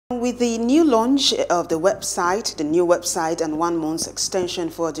with the new launch of the new website and 1 month's extension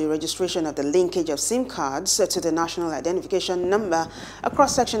for the registration of the linkage of SIM cards to the national identification number, a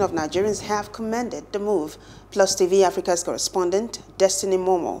cross-section of Nigerians have commended the move. PlusTv Africa's correspondent, Destiny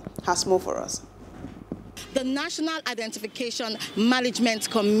Momoh, has more for us. The National Identification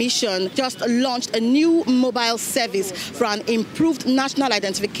Management Commission just launched a new mobile service for an improved national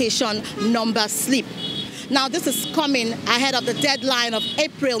identification number slip. Now, this is coming ahead of the deadline of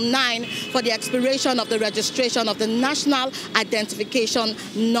April 9 for the expiration of the registration of the national identification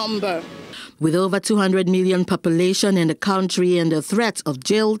number. With over 200 million population in the country and the threat of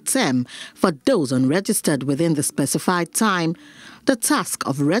jail term for those unregistered within the specified time, the task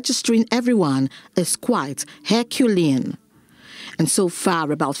of registering everyone is quite Herculean. And so far,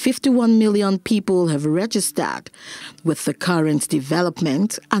 about 51 million people have registered. With the current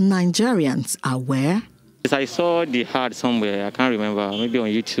development, and Nigerians are aware? I saw the ad somewhere, I can't remember, maybe on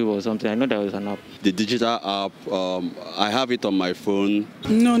YouTube or something. I know there was an app. The digital app, I have it on my phone.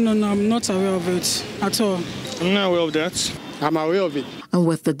 No, I'm not aware of it at all. I'm not aware of that. I'm aware of it. And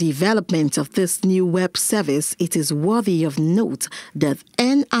with the development of this new web service, it is worthy of note that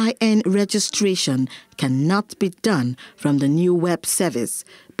NIN registration cannot be done from the new web service,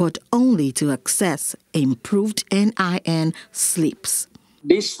 but only to access improved NIN slips.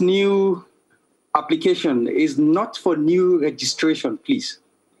 This new application is not for new registration, please.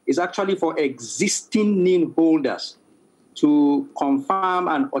 It's actually for existing NIN holders to confirm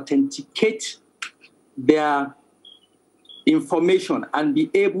and authenticate their information and be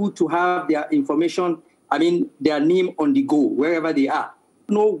able to have their information, their name on the go, wherever they are.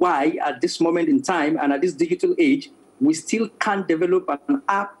 I don't know why at this moment in time and at this digital age, we still can't develop an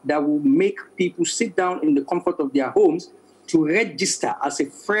app that will make people sit down in the comfort of their homes to register as a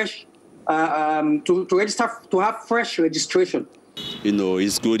fresh to have fresh registration. You know,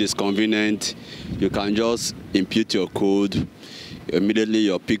 it's good, it's convenient. You can just input your code. Immediately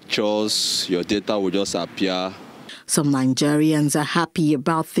your pictures, your data will just appear. Some Nigerians are happy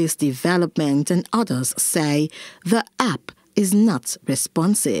about this development, and others say the app is not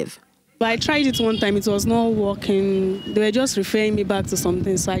responsive. I tried it one time, it was not working. They were just referring me back to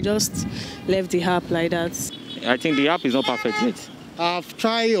something, so I just left the app like that. I think the app is not perfect yet. I've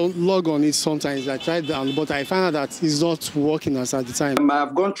tried to log on it sometimes. I tried that, but I found out that it's not working as at the time.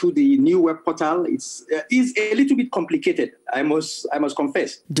 I've gone through the new web portal. It's a little bit complicated, I must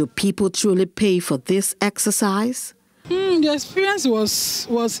confess. Do people truly pay for this exercise? The experience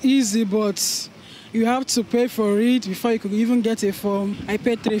was easy, but you have to pay for it before you could even get a form. I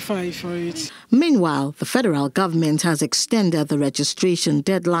paid $3.5 for it. Meanwhile, the federal government has extended the registration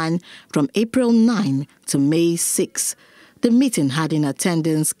deadline from April 9 to May 6. The meeting had in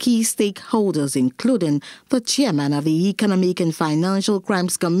attendance key stakeholders, including the chairman of the Economic and Financial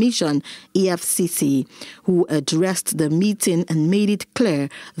Crimes Commission, EFCC, who addressed the meeting and made it clear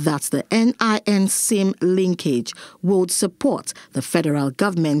that the NIN SIM linkage would support the federal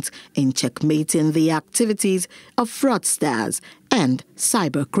government in checkmating the activities of fraudsters and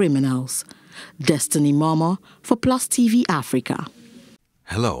cyber criminals. Destiny Momoh for PlusTv Africa.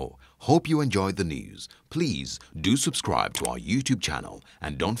 Hello. Hope you enjoyed the news. Please do subscribe to our YouTube channel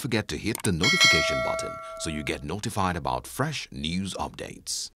and don't forget to hit the notification button so you get notified about fresh news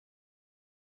updates.